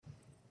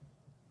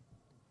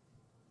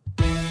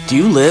Do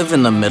you live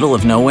in the middle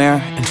of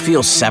nowhere and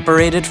feel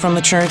separated from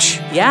the church?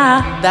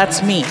 Yeah,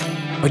 that's me.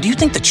 Or do you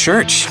think the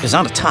church is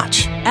out of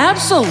touch?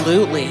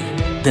 Absolutely.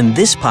 Then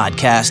this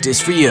podcast is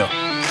for you.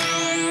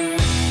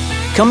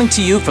 Coming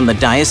to you from the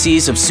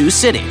Diocese of Sioux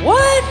City.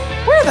 What?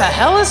 Where the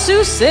hell is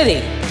Sioux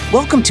City?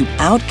 Welcome to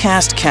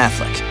Outcast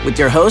Catholic with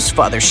your hosts,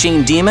 Father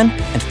Shane Demon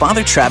and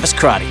Father Travis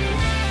Crotty.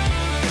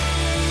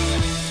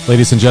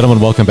 Ladies and gentlemen,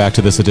 welcome back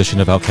to this edition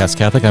of Outcast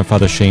Catholic. I'm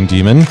Father Shane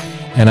Demon,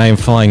 and I am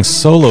flying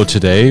solo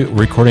today,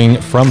 recording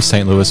from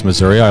St. Louis,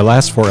 Missouri. Our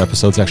last 4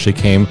 episodes actually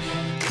came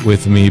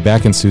with me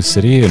back in Sioux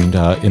City and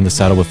in the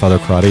saddle with Father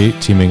Crotty,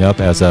 teaming up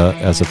as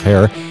a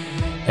pair.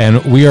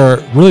 And we are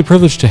really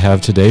privileged to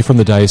have today from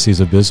the Diocese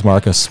of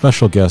Bismarck a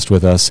special guest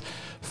with us,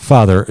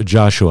 Father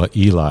Joshua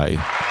Ehli.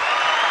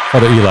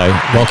 Father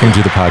Ehli, welcome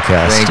to the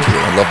podcast. Thank you.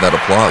 I love that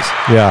applause.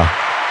 Yeah.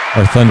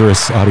 Our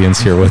thunderous audience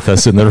here with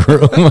us in the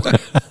room.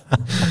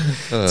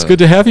 It's good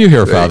to have you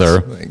here,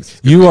 Father.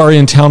 Thanks. You are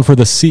in town for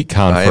the SEAT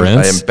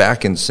conference. I am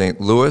back in St.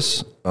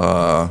 Louis.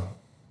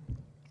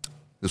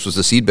 This was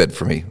the seedbed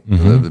for me,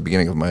 the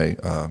beginning of my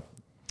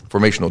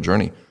formational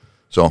journey.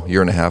 So, 1.5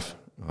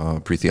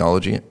 years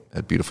pre-theology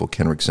at beautiful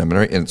Kenrick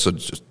Seminary, and so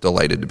just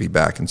delighted to be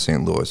back in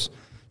St. Louis.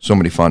 So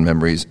many fond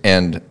memories,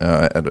 and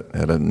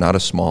at a not a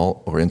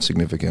small or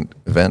insignificant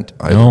event.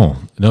 No,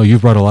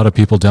 you've brought a lot of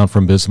people down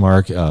from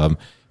Bismarck.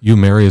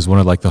 UMary is one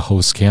of the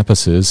host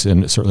campuses,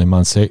 and certainly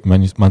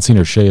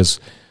Monsignor Shea is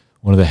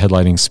one of the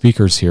headlining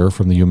speakers here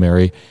from the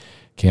UMary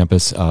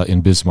campus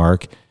in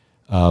Bismarck.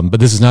 But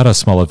this is not a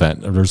small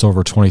event. There's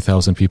over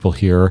 20,000 people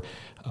here.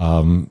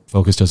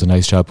 Focus does a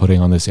nice job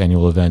putting on this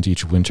annual event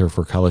each winter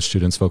for college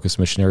students, Focus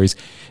missionaries,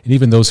 and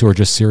even those who are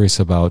just serious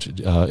about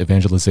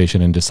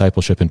evangelization and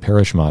discipleship in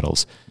parish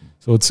models.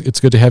 So it's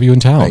good to have you in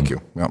town. Thank you.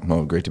 Yeah,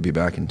 no, great to be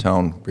back in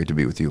town. Great to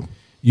be with you.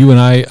 You and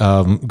I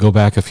go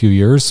back a few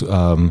years,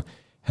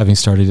 having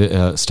studied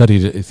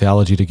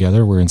theology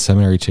together. We're in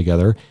seminary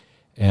together,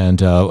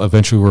 and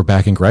eventually we're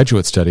back in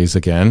graduate studies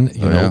again.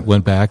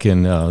 Went back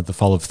in the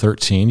fall of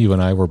 2013. You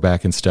and I were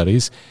back in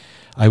studies.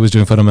 I was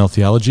doing fundamental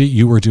theology.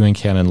 You were doing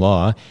canon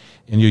law,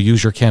 and you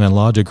use your canon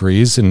law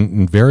degrees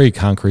in very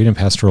concrete and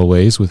pastoral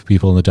ways with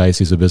people in the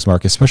Diocese of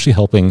Bismarck, especially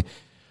helping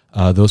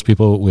those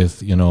people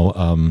with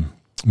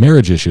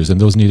marriage issues and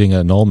those needing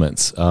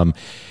annulments.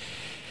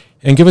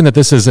 And given that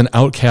this is an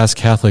Outcast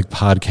Catholic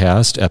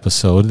podcast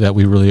episode, that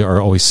we really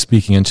are always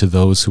speaking into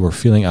those who are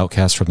feeling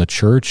outcast from the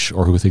church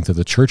or who think that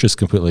the church is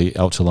completely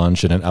out to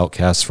lunch and an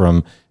outcast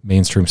from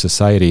mainstream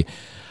society,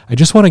 I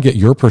just want to get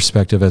your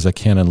perspective as a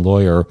canon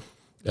lawyer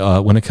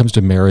when it comes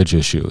to marriage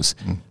issues.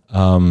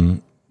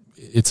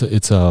 It's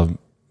a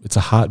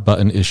hot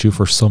button issue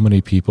for so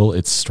many people.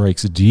 It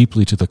strikes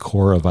deeply to the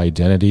core of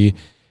identity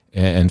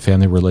and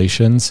family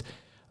relations.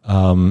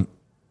 So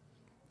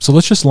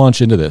let's just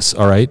launch into this,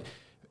 all right?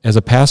 As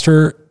a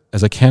pastor,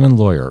 as a canon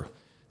lawyer,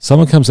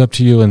 someone comes up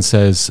to you and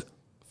says,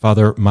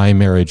 Father, my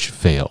marriage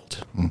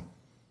failed.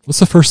 What's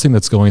the first thing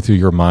that's going through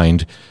your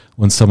mind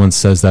when someone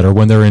says that, or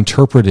when they're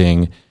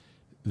interpreting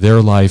their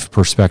life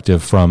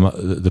perspective from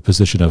the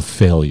position of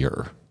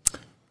failure?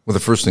 Well, the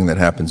first thing that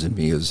happens in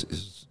me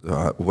is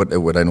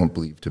what I don't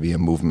believe to be a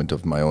movement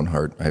of my own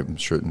heart. I'm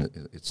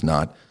certain it's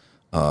not.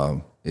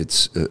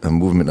 It's a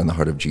movement in the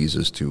heart of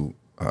Jesus to,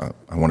 I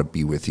want to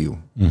be with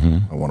you.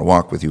 I want to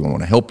walk with you. I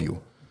want to help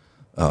you.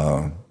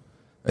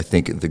 I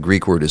think the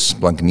Greek word is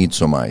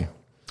splanchnizomai.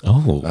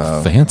 Oh,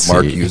 fancy.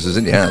 Mark uses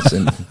it, yes,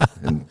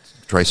 and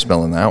try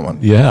spelling that one.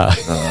 Yeah.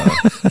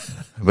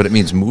 But it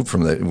means moved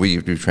from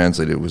we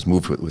translate it was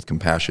moved with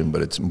compassion,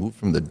 but it's moved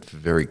from the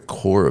very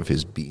core of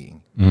his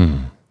being.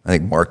 I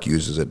think Mark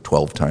uses it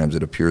 12 times.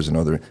 It appears in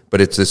other,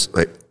 but it's this,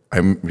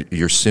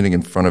 you're sitting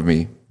in front of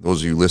me,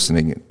 those of you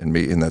listening and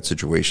me in that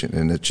situation,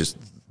 and it's just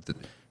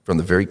from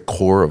the very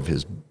core of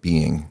his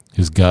being.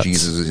 His guts.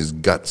 Jesus, his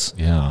guts.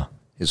 Yeah.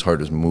 His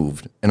heart is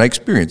moved. And I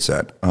experience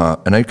that.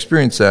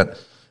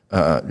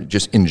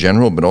 Just in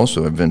general, but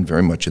also I've been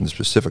very much in the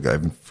specific. I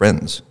have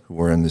friends who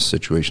are in this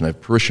situation. I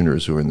have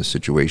parishioners who are in this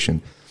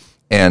situation.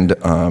 And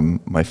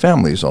my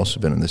family has also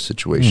been in this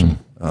situation.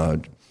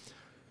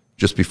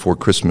 Just before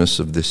Christmas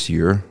of this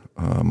year,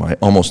 my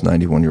almost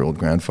 91-year-old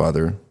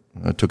grandfather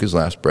took his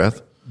last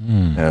breath.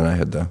 And I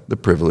had the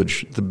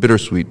privilege, the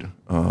bittersweet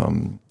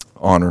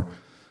honor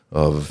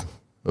of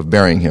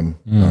burying him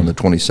on the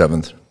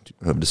 27th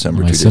of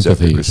December, 2 days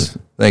after Christmas.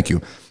 Thank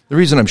you. The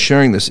reason I'm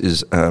sharing this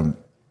is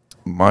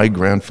my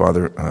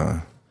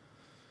grandfather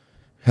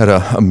had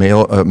a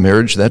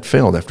marriage that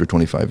failed after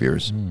 25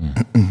 years,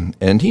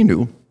 and he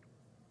knew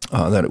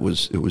that it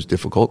was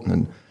difficult,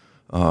 and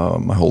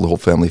my whole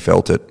family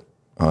felt it.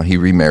 He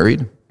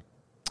remarried,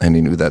 and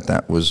he knew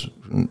that was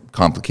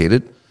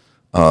complicated,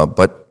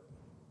 but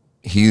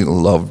he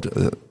loved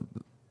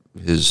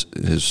his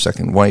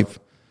second wife.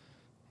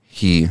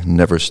 He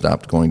never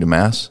stopped going to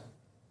Mass.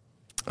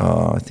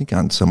 I think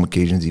on some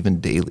occasions even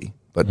daily,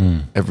 but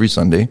every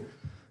Sunday,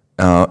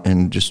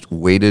 and just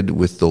waited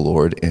with the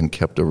Lord and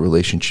kept a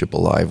relationship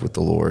alive with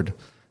the Lord,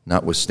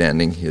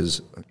 notwithstanding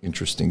his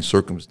interesting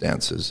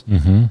circumstances.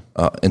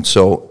 And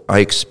so I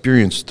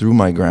experienced through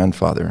my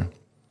grandfather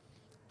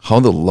how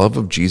the love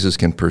of Jesus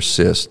can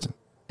persist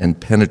and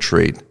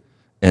penetrate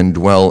and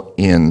dwell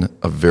in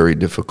a very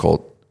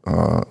difficult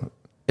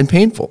and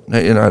painful,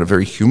 at a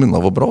very human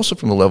level, but also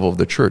from the level of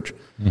the church.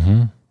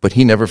 Mm-hmm. But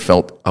he never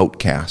felt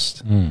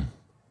outcast.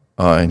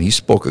 And he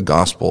spoke a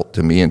gospel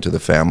to me and to the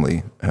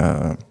family.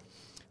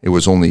 It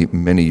was only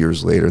many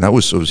years later. And that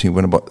was, so he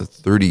went about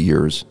 30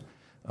 years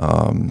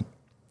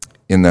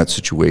in that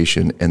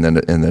situation, and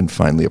then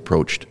finally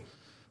approached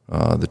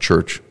the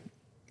church,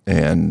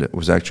 and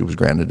was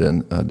granted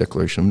a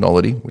declaration of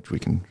nullity, which we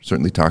can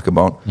certainly talk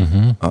about.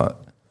 Mm-hmm.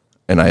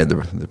 And I had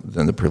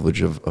the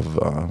privilege of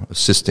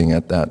assisting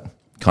at that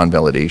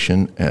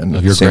convalidation and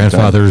of your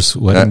grandfather's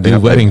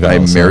wedding vows.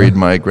 I married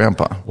my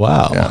grandpa.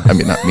 Wow! Yeah, I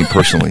mean, not me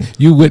personally.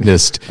 You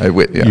witnessed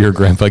your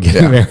grandpa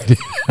getting married.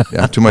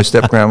 To my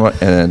step grandma,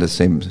 and the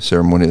same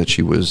ceremony that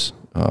she was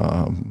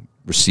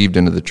received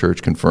into the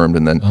church, confirmed,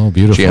 and then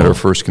she had her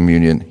first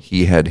communion.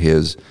 He had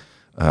his,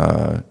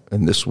 and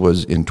this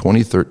was in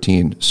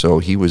 2013. So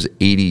he was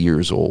 80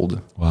 years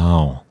old.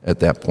 Wow! At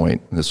that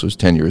point, and this was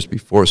 10 years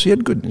before. So he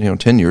had good,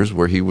 10 years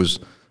where he was,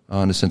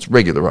 in a sense,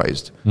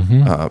 regularized.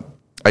 Mm-hmm.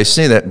 I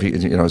say that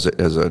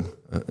as an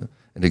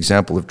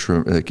example of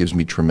that gives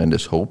me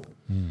tremendous hope.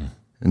 And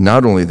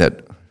not only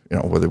that,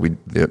 whether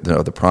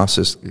the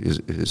process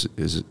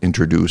is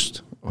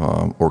introduced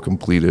or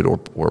completed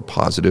or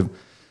positive,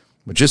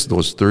 but just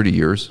those 30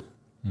 years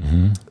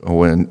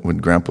when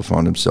Grandpa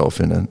found himself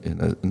in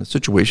a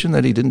situation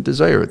that he didn't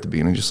desire at the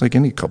beginning, just like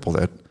any couple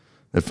that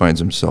finds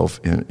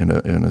himself in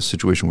a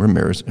situation where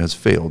marriage has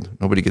failed.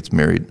 Nobody gets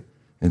married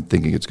and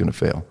thinking it's going to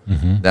fail.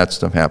 Mm-hmm. That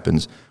stuff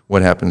happens.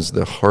 What happens?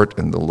 The heart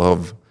and the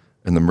love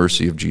and the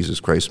mercy of Jesus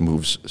Christ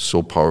moves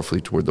so powerfully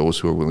toward those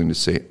who are willing to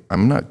say,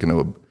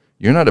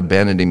 you're not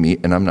abandoning me,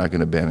 and I'm not going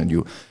to abandon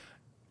you.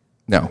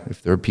 Now,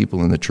 if there are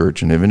people in the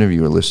church, and if any of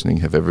you are listening,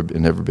 have ever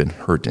been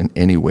hurt in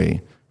any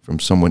way from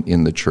someone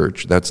in the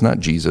church, that's not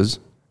Jesus,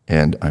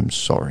 and I'm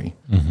sorry.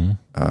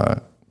 Mm-hmm.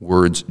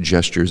 Words,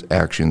 gestures,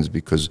 actions,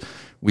 because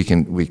we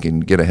can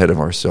get ahead of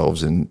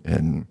ourselves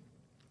and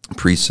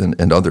priests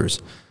and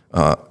others.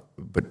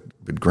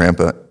 But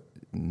Grandpa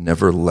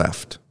never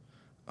left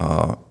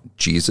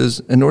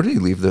Jesus, and nor did he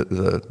leave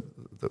the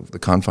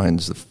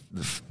confines,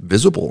 the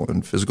visible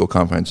and physical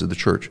confines of the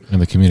church. And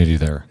the community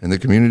there.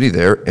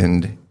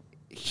 And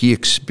he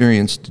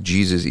experienced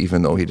Jesus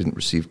even though he didn't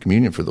receive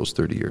communion for those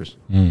 30 years.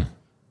 Mm.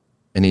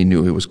 And he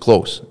knew he was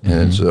close. Mm-hmm.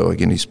 And so,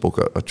 again, he spoke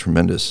a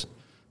tremendous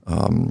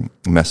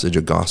message,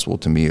 a gospel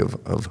to me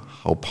of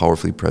how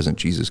powerfully present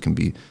Jesus can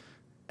be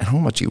and how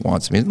much he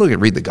wants. I mean,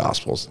 read the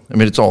Gospels. I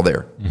mean, it's all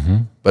there. Mm-hmm.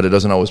 But the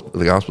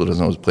gospel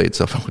doesn't always play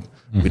itself out.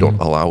 Mm-hmm. We don't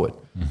allow it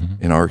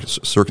in our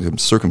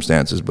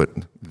circumstances, but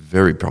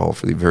very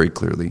powerfully, very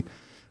clearly,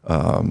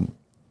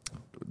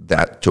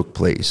 that took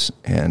place.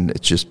 And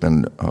it's just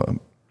been,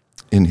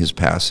 in his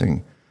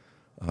passing,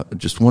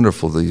 just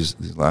wonderful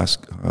these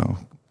last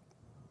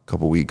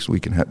couple weeks we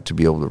can to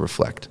be able to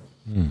reflect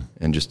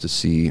and just to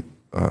see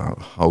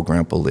how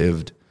Grandpa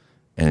lived,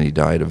 and he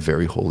died a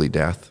very holy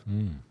death.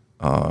 And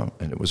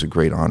it was a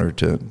great honor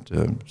to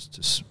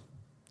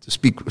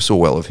speak so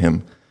well of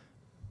him,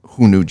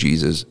 who knew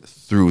Jesus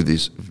through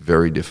these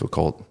very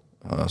difficult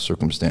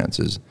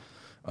circumstances.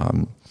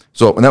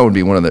 So, and that would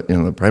be one of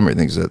the primary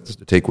things that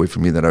the takeaway for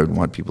me that I would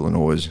want people to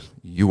know is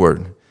you are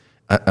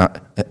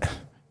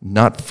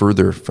not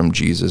further from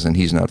Jesus, and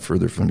he's not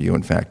further from you.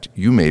 In fact,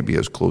 you may be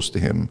as close to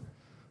him.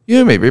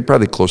 You may be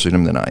probably closer to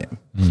him than I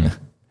am.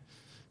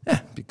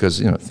 Because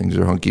things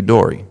are hunky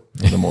dory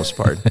for the most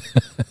part.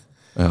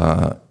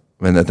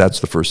 And that's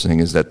the first thing,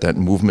 is that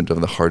movement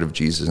of the heart of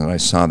Jesus, and I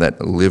saw that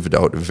lived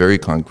out very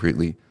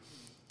concretely,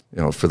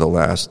 for the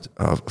last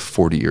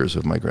 40 years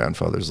of my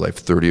grandfather's life,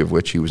 30 of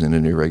which he was in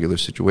an irregular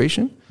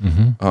situation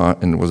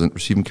and wasn't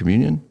receiving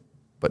communion,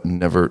 but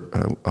never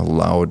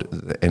allowed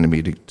the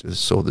enemy to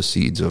sow the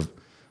seeds of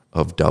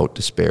doubt,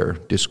 despair,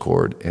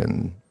 discord,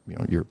 and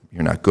you're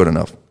not good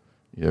enough.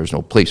 There's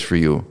no place for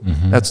you.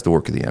 Mm-hmm. That's the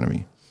work of the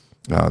enemy.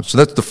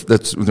 So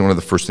that's one of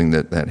the first thing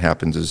that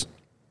happens is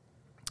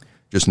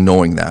just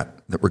knowing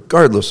that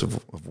regardless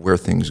of where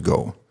things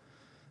go,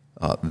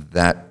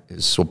 that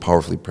is so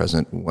powerfully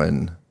present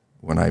when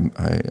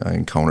I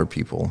encounter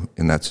people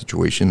in that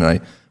situation.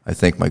 And I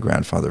thank my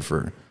grandfather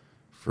for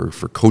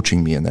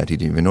coaching me in that. He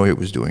didn't even know he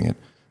was doing it,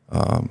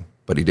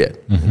 but he did.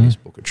 Mm-hmm. And he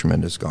spoke a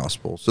tremendous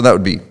gospel. So that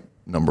would be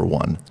number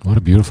one. What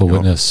a beautiful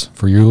witness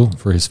for you,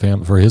 for his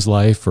family, for his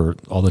life, for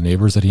all the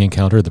neighbors that he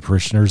encountered, the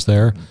parishioners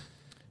there.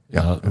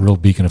 Yeah, a real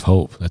beacon of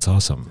hope. That's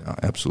awesome. Yeah,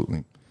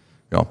 absolutely.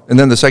 Yeah, and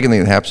then the second thing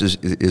that happens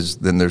is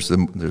then there's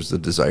the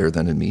desire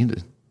then in me,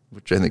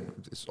 which I think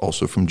is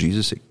also from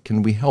Jesus.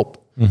 Can we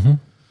help? Mm-hmm.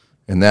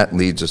 And that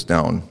leads us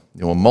down,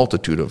 a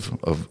multitude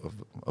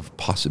of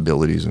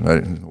possibilities.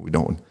 And we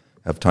don't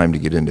have time to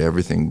get into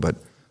everything, but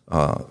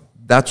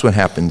that's what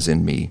happens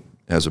in me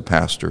as a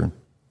pastor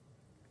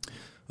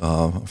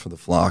for the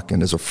flock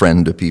and as a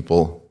friend to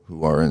people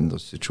who are in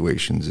those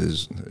situations.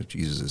 Is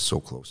Jesus is so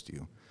close to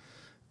you.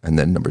 And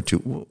then number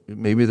two,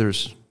 maybe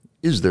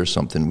is there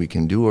something we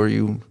can do? Are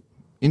you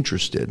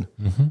interested.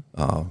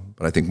 But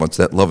I think once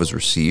that love is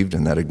received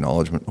and that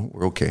acknowledgement,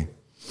 we're okay.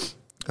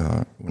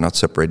 We're not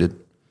separated.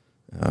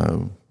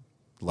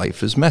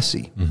 Life is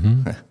messy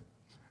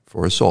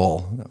for us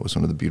all. That was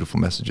one of the beautiful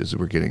messages that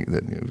we're getting,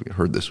 that we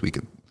heard this week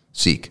at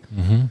Seek.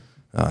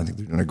 I think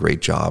they're doing a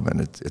great job,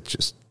 and it's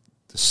just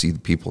to see the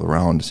people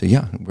around and say,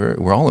 yeah,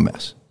 we're all a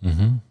mess.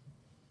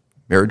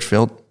 Marriage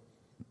failed.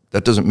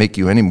 That doesn't make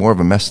you any more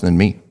of a mess than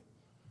me.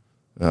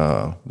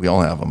 We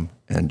all have them,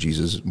 and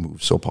Jesus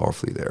moves so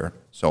powerfully there.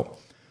 So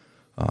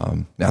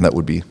now that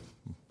would be,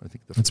 I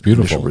think, the That's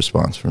beautiful initial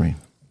response for me.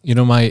 You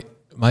know, my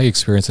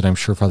experience, and I'm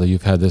sure, Father,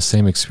 you've had this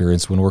same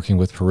experience when working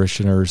with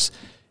parishioners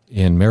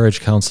in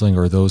marriage counseling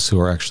or those who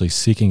are actually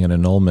seeking an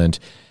annulment.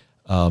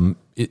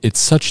 It's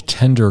such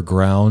tender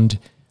ground.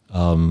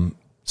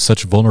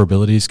 Such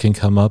vulnerabilities can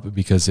come up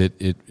because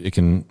it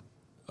can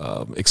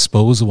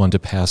expose one to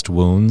past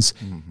wounds,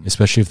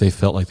 especially if they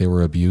felt like they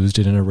were abused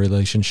in a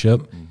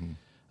relationship.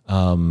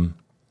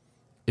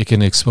 It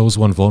can expose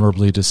one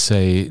vulnerably to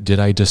say, did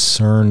I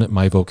discern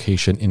my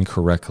vocation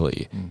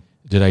incorrectly?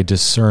 Did I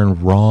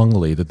discern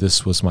wrongly that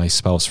this was my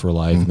spouse for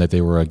life and that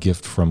they were a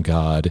gift from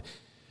God?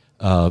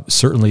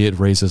 Certainly it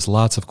raises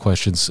lots of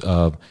questions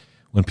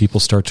when people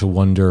start to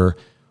wonder,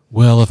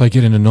 well, if I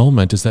get an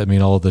annulment, does that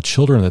mean all of the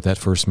children that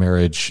first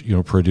marriage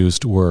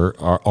produced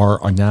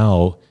are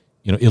now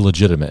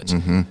illegitimate?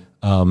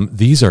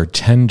 These are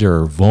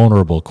tender,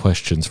 vulnerable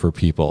questions for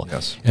people.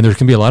 Yes. And there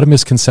can be a lot of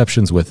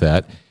misconceptions with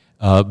that.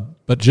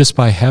 But just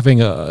by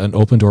having an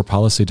open door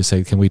policy to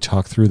say, can we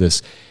talk through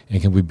this,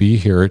 and can we be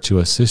here to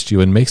assist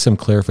you and make some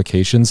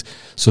clarifications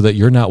so that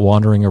you're not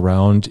wandering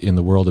around in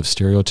the world of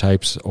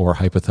stereotypes or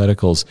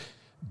hypotheticals,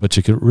 but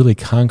you can really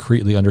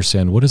concretely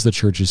understand what is the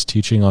church's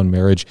teaching on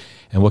marriage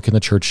and what can the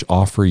church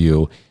offer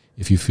you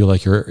if you feel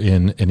like you're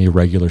in an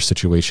irregular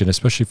situation,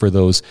 especially for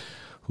those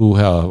who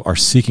are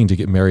seeking to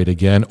get married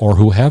again or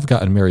who have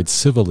gotten married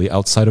civilly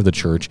outside of the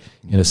church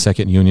in a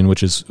second union,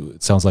 which is,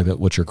 it sounds like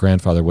what your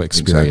grandfather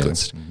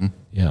experienced. Exactly.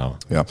 Yeah.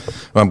 Well,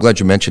 I'm glad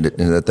you mentioned it.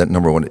 And that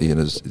number one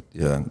is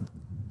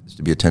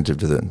to be attentive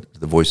to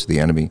the voice of the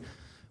enemy.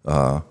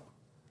 And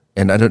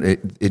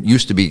it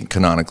used to be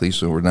canonically,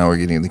 so we're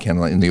getting the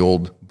canon in the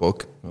old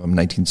book,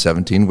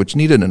 1917, which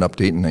needed an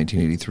update in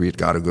 1983. It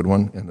got a good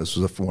one, and this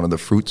was one of the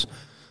fruits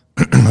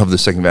of the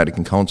Second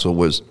Vatican Council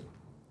was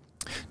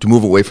to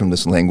move away from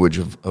this language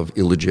of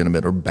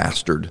illegitimate or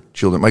bastard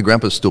children. My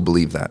grandpa still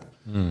believed that,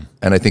 and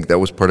I think that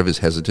was part of his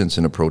hesitance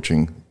in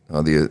approaching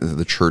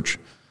the church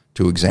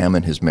to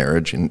examine his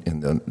marriage in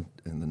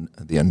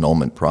the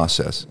annulment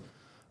process.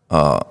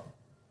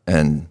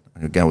 And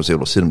again, I was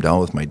able to sit him down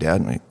with my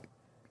dad, and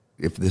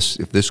if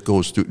this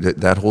goes through,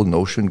 that whole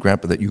notion,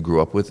 Grandpa, that you grew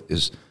up with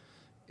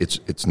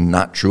it's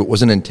not true. It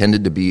wasn't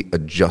intended to be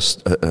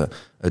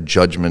a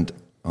judgment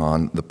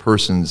on the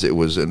persons. It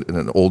was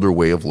an older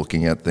way of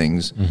looking at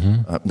things.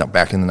 Now,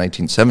 back in the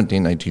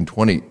 1917,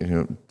 1920,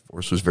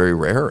 divorce was very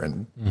rare,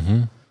 and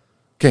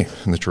okay,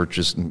 and the church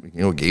just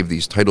gave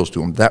these titles to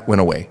them. That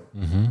went away,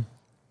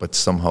 but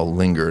somehow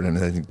lingered, and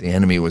I think the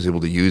enemy was able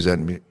to use that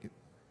and be,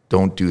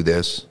 don't do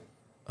this,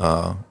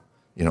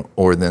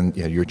 or then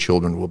your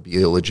children will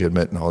be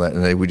illegitimate and all that.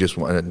 And we just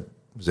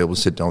was able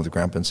to sit down with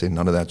Grandpa and say,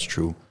 none of that's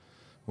true.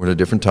 We're at a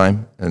different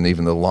time, and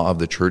even the law of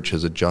the church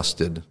has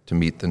adjusted to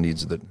meet the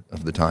needs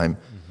of the time.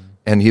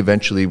 And he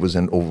eventually was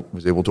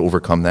able to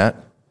overcome that,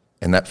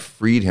 and that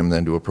freed him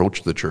then to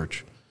approach the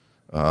church.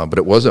 But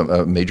it was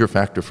a major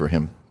factor for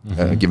him,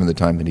 given the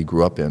time that he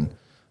grew up in.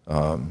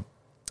 And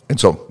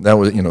so that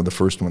was the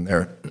first one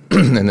there.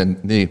 And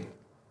then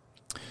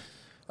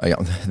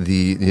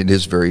it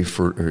is very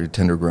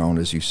tender ground,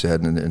 as you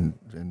said, and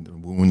the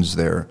wounds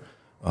there.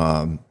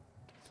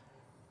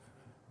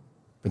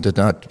 But did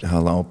not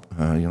allow,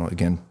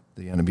 again,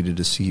 the enemy to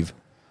deceive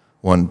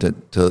one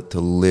to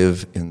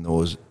live in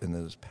those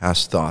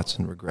past thoughts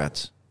and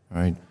regrets.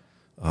 Right?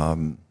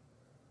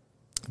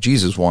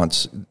 Jesus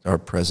wants our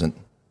present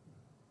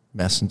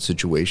mess and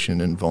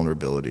situation and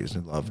vulnerabilities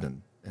and loved,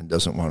 and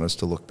doesn't want us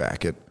to look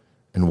back at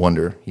and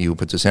wonder. He who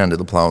puts his hand to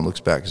the plow and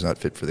looks back is not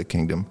fit for the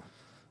kingdom.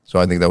 So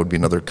I think that would be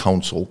another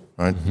counsel,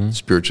 right?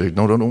 Spiritually,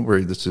 no, don't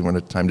worry. This is when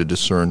it's time to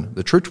discern.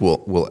 The church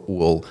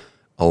will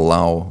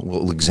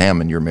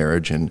examine your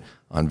marriage and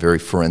on very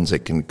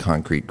forensic and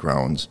concrete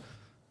grounds.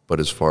 But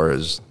as far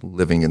as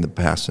living in the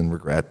past and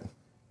regret,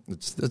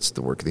 that's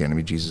the work of the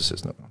enemy. Jesus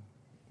says, no,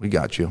 we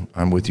got you.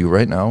 I'm with you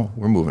right now.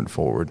 We're moving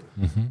forward.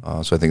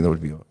 So I think that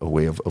would be a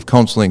way of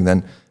counseling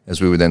then,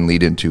 as we would then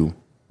lead into,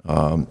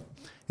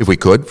 if we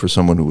could, for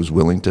someone who was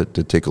willing to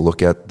take a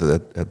look at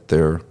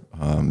their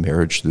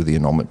marriage through the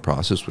annulment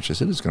process, which I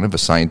said is kind of a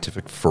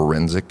scientific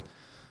forensic.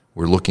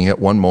 We're looking at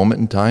one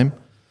moment in time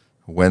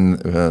when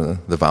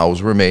the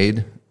vows were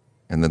made,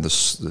 and then the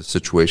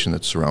situation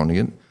that's surrounding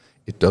it.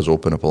 It does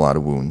open up a lot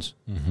of wounds.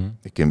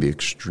 It can be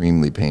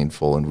extremely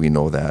painful, and we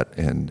know that,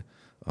 and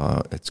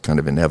it's kind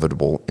of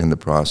inevitable in the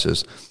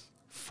process.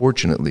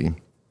 Fortunately,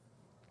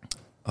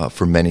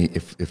 for many,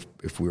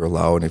 if we're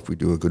allowed, and if we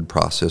do a good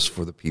process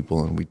for the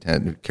people, and we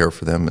tend to care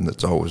for them, and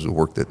that's always the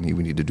work that we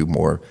need to do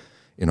more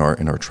in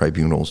our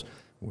tribunals.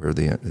 where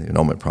the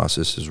annulment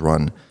process is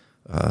run,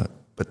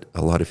 but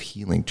a lot of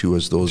healing too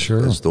as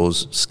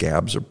those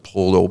scabs are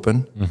pulled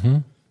open.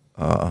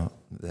 Mm-hmm.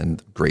 Then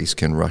grace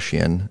can rush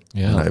in.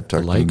 Yeah, and I've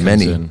talked to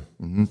many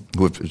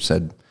who have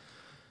said,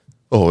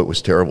 "Oh, it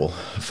was terrible,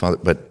 Father,"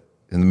 but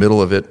in the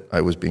middle of it,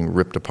 I was being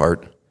ripped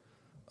apart.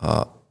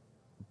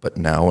 But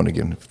now and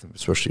again,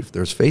 especially if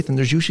there's faith, and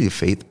there's usually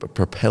faith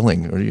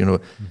propelling or,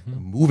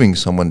 moving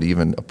someone to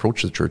even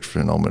approach the church for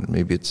annulment.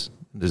 Maybe it's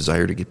a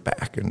desire to get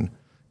back and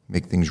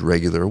make things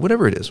regular or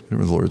whatever it is,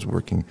 whatever the Lord's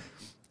working.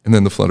 And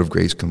then the flood of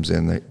grace comes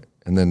in,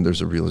 and then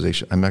there's a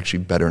realization, I'm actually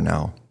better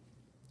now.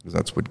 Because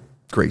that's what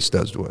grace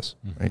does to us,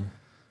 right?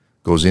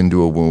 Goes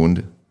into a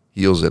wound,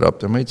 heals it up.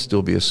 There might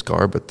still be a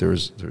scar, but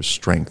there's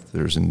strength,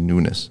 there's a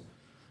newness.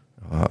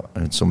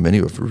 And so many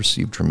have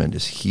received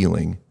tremendous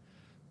healing,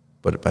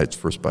 but it's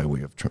first by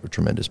way of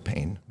tremendous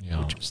pain,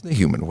 which is the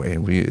human way,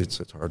 and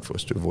it's hard for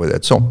us to avoid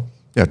that. So,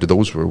 to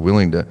those who are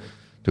willing to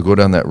go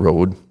down that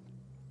road,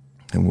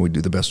 and we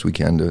do the best we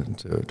can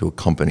to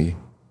accompany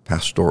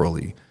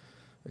pastorally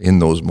in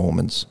those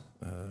moments,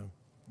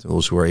 to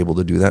those who are able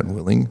to do that and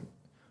willing,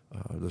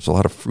 there's a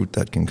lot of fruit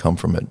that can come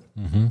from it.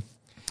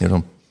 Mm-hmm.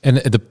 And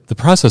the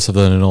process of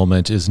an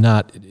annulment is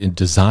not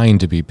designed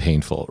to be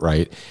painful,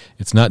 right?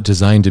 It's not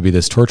designed to be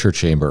this torture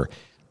chamber.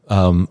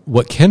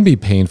 What can be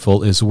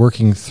painful is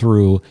working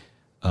through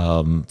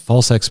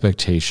false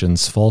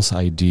expectations, false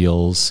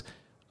ideals,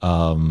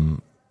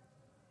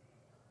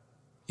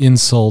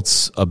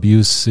 insults,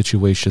 abuse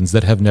situations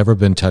that have never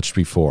been touched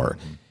before.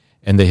 Mm-hmm.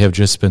 And they have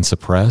just been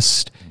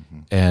suppressed,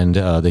 and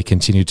they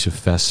continue to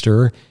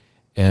fester.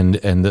 And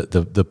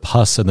the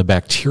pus and the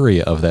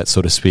bacteria of that,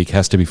 so to speak,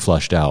 has to be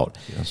flushed out.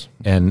 Yes.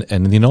 And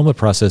the annulment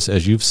process,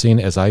 as you've seen,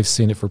 as I've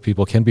seen it for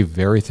people, can be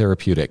very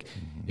therapeutic.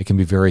 Mm-hmm. It can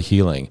be very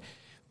healing.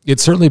 It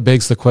certainly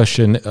begs the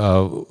question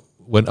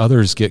when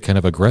others get kind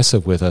of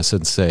aggressive with us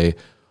and say,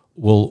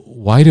 well,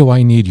 why do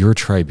I need your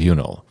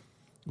tribunal?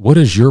 What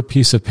is your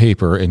piece of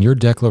paper and your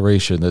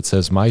declaration that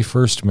says my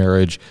first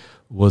marriage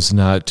was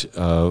not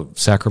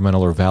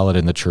sacramental or valid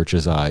in the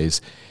church's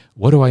eyes?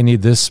 What do I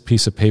need this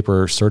piece of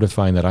paper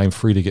certifying that I'm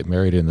free to get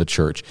married in the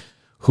church?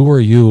 Who are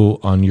you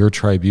on your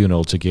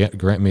tribunal to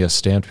grant me a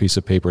stamped piece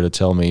of paper to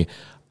tell me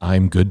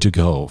I'm good to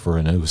go for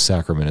a new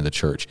sacrament in the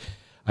church?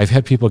 I've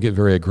had people get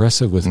very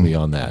aggressive with me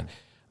on that.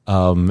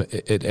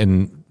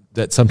 And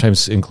that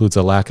sometimes includes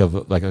a lack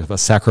of a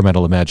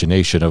sacramental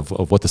imagination of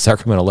what the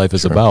sacramental life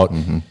is about.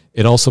 Mm-hmm.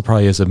 It also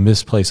probably is a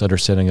misplaced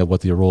understanding of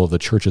what the role of the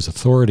church's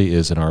authority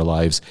is in our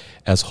lives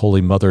as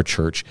Holy Mother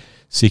Church,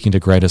 seeking to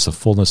grant us a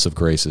fullness of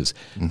graces.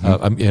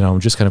 Mm-hmm. I'm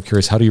just kind of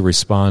curious, how do you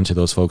respond to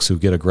those folks who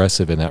get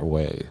aggressive in that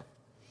way?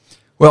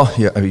 Well,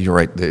 you're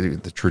right.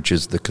 The church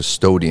is the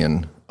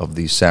custodian of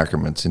these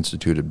sacraments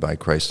instituted by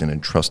Christ and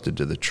entrusted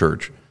to the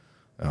church.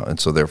 And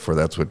so therefore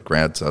that's what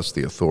grants us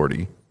the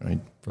authority, right,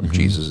 from mm-hmm.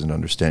 Jesus and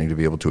understanding to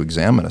be able to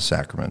examine a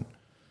sacrament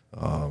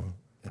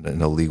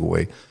in a legal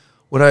way.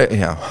 What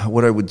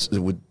I would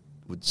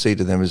say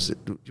to them is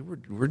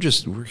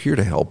that we're here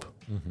to help.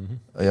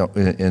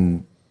 Mm-hmm.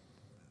 And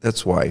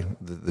that's why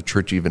the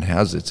church even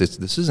has it.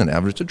 This is an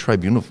average, it's a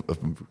tribunal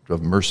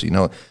of mercy.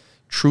 Now,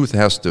 truth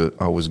has to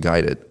always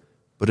guide it,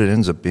 but it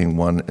ends up being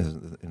one,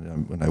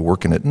 when I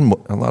work in it, and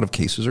a lot of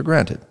cases are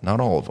granted, not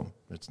all of them.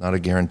 It's not a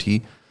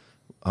guarantee.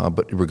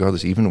 But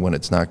regardless, even when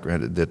it's not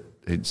granted,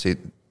 that they'd say,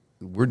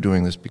 we're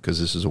doing this because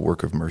this is a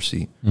work of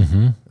mercy,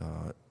 mm-hmm.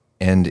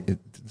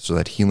 So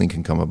that healing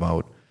can come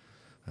about.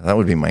 That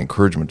would be my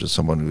encouragement to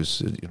someone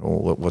who's,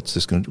 what's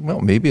this going to do? Well,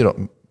 maybe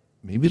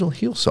it'll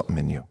heal something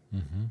in you.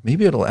 Mm-hmm.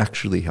 Maybe it'll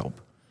actually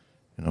help.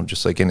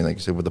 Just like anything, like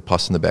you said, with the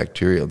pus and the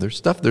bacteria,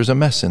 there's a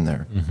mess in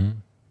there. Mm-hmm.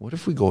 What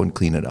if we go and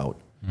clean it out?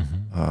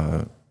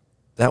 Mm-hmm.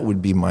 That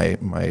would be my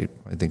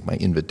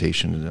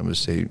invitation to them to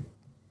say, it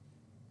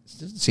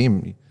doesn't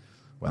seem.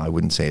 Well, I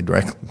wouldn't say it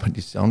directly, but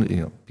you sound,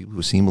 people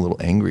who seem a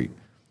little angry.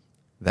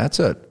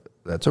 That's a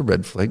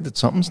red flag that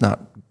something's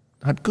not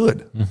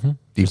good. Mm-hmm.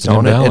 Deep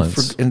down,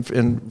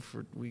 and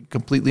we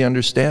completely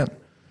understand.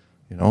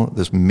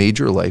 This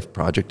major life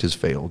project has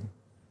failed.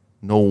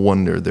 No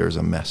wonder there's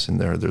a mess in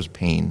there. There's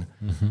pain,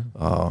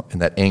 mm-hmm.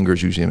 And that anger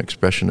is usually an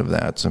expression of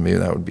that. So maybe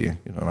that would be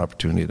an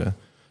opportunity to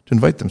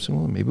invite them. So,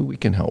 well, maybe we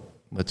can help.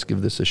 Let's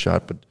give this a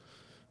shot. But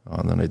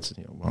then I'd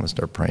want to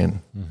start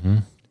praying mm-hmm.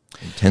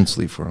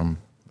 intensely for them.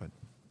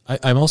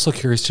 I'm also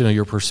curious to know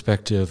your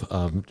perspective.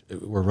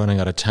 We're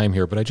running out of time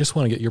here, but I just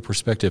want to get your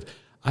perspective.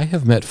 I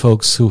have met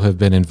folks who have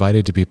been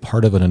invited to be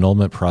part of an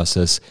annulment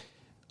process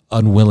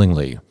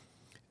unwillingly.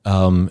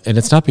 And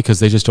it's not because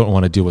they just don't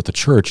want to deal with the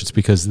church. It's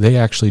because they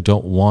actually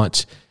don't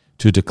want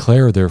to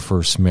declare their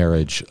first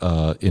marriage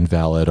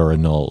invalid or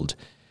annulled.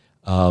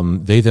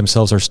 They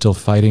themselves are still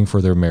fighting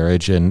for their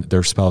marriage, and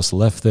their spouse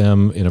left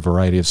them in a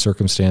variety of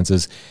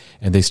circumstances,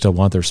 and they still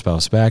want their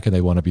spouse back, and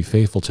they want to be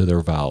faithful to their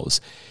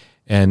vows.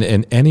 And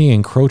any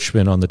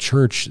encroachment on the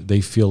church,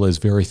 they feel is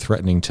very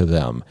threatening to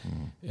them.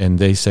 Mm. And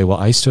they say, well,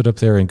 I stood up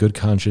there in good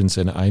conscience,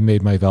 and I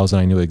made my vows,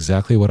 and I knew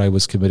exactly what I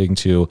was committing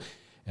to,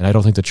 and I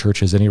don't think the church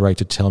has any right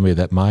to tell me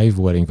that my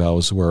wedding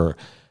vows were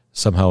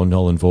somehow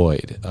null and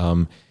void.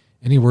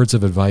 Any words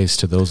of advice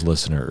to those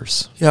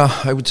listeners?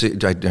 Yeah, I would say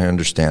I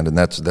understand, and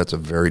that's a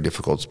very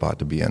difficult spot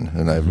to be in.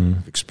 And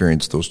I've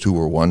experienced those two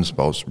where one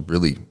spouse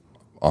really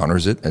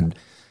honors it, and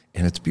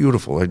it's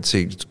beautiful. I'd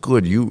say it's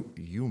good.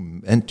 You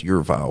meant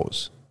your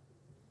vows,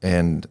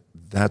 and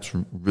that's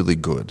really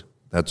good.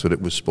 That's what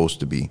it was supposed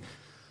to be.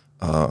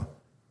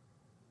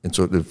 And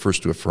so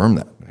first to affirm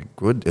that,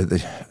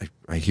 good,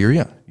 I hear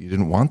you. You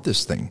didn't want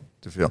this thing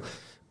to fail.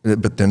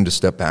 But then to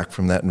step back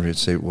from that and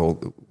say, well,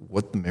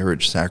 what the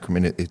marriage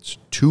sacrament, it's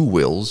two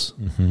wills,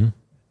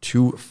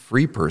 two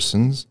free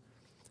persons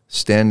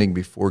standing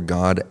before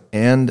God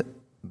and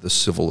the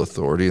civil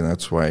authority. And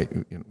that's why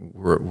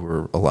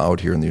we're allowed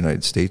here in the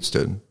United States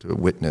to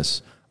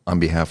witness on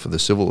behalf of the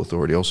civil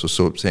authority also.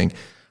 So saying,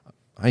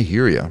 I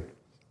hear you,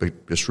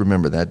 but just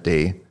remember that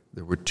day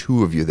there were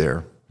two of you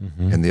there.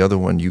 And the other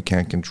one you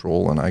can't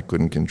control and I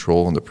couldn't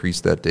control, and the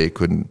priest that day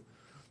couldn't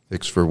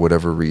fix for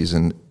whatever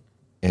reason.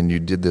 And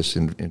you did this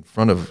in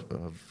front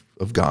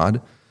of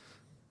God,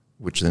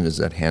 which then is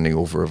that handing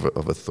over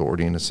of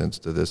authority in a sense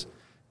to this.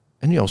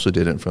 And you also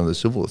did it in front of the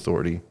civil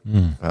authority.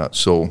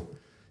 So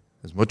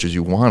as much as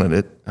you wanted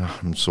it,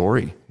 I'm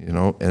sorry,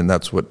 and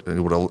that's what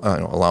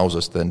allows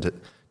us then to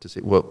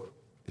say, well,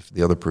 if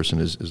the other person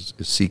is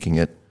seeking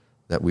it,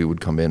 that we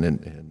would come in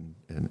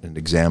and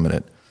examine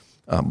it.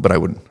 But I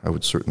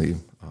would certainly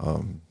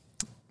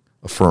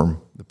affirm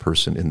the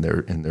person in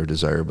their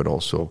desire, but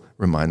also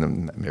remind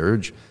them that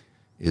marriage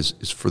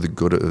is for the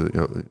good,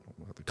 the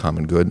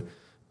common good,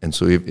 and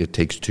so it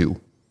takes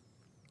two,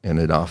 and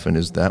it often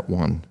is that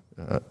one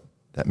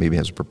that maybe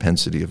has a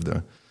propensity of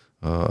the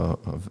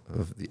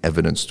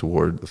evidence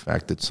toward the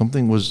fact that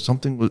something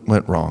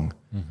went wrong,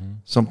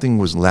 something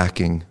was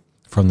lacking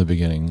from the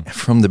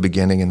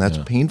beginning, and that's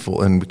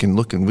painful. And we can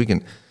look and we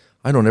can.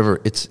 I don't ever.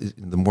 It's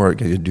the more I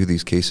do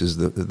these cases,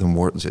 the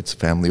more it's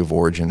family of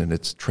origin and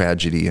it's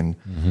tragedy and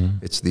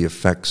it's the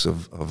effects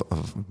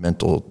of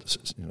mental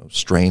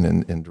strain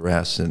and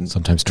duress and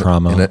sometimes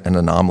trauma and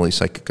anomalies,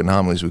 psychic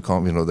anomalies. We call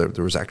them.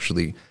 There was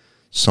actually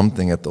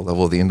something at the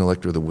level of the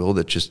intellect or the will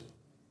that just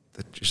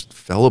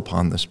fell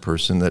upon this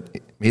person that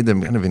made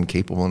them kind of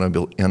incapable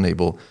and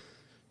unable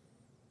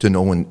to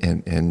know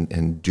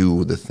and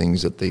do the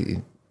things that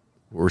they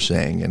were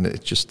saying, and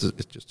it's just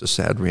a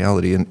sad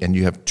reality. And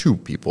you have two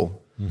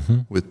people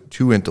with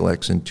two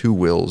intellects and two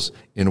wills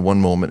in one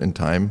moment in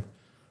time.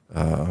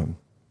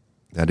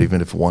 That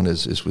even if one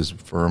was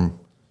firm,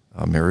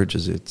 marriage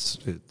it's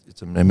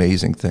an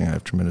amazing thing. I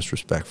have tremendous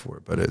respect for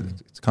it, but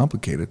it's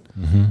complicated.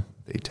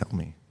 They tell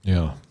me.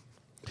 Yeah.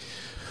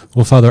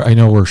 Well, Father, I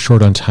know we're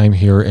short on time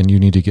here, and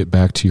you need to get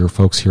back to your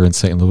folks here in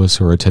St. Louis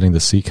who are attending the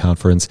SEEK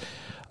conference.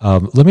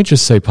 Let me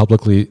just say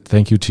publicly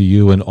thank you to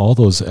you and all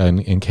those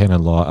in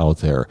canon law out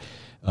there.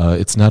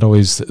 It's not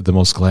always the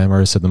most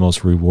glamorous and the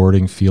most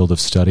rewarding field of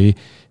study.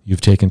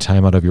 You've taken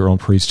time out of your own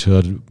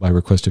priesthood by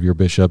request of your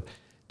bishop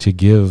to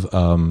give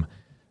time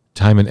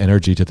and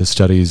energy to the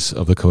studies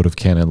of the Code of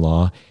Canon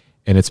Law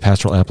and its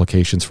pastoral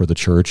applications for the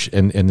church,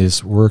 and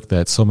this work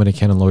that so many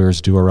canon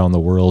lawyers do around the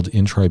world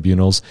in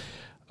tribunals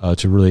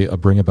to really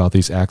bring about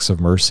these acts of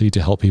mercy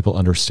to help people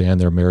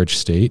understand their marriage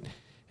state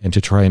and to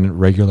try and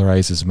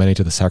regularize as many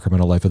to the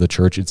sacramental life of the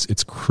church.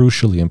 It's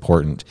crucially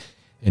important,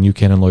 and you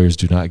canon lawyers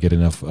do not get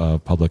enough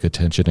public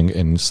attention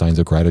and signs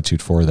of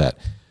gratitude for that.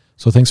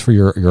 So thanks for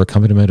your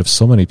accompaniment of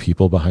so many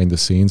people behind the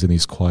scenes in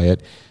these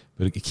quiet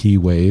but key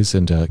ways,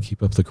 and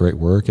keep up the great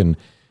work, and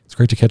it's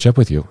great to catch up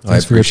with you.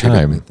 Thanks for your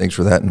time. Thanks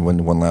for that, and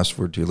one last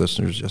word to your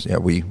listeners.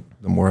 The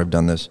more I've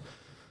done this,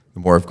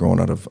 the more I've grown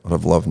out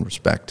of love and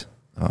respect,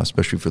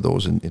 especially for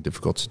those in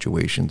difficult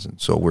situations,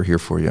 and so we're here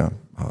for you.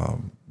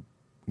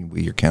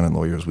 We, your canon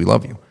lawyers, we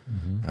love you,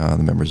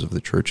 the members of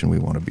the church, and we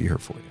want to be here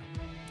for you.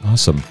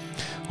 Awesome.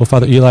 Well,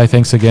 Father Eli,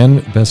 thanks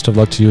again. Best of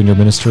luck to you in your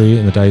ministry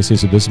in the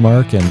Diocese of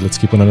Bismarck, and let's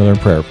keep one another in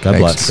prayer. God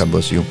bless. God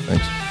bless you.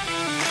 Thanks.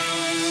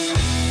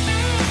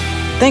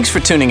 Thanks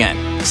for tuning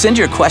in. Send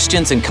your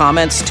questions and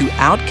comments to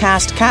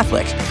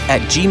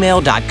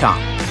outcastcatholic@gmail.com.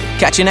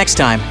 Catch you next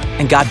time,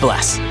 and God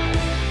bless.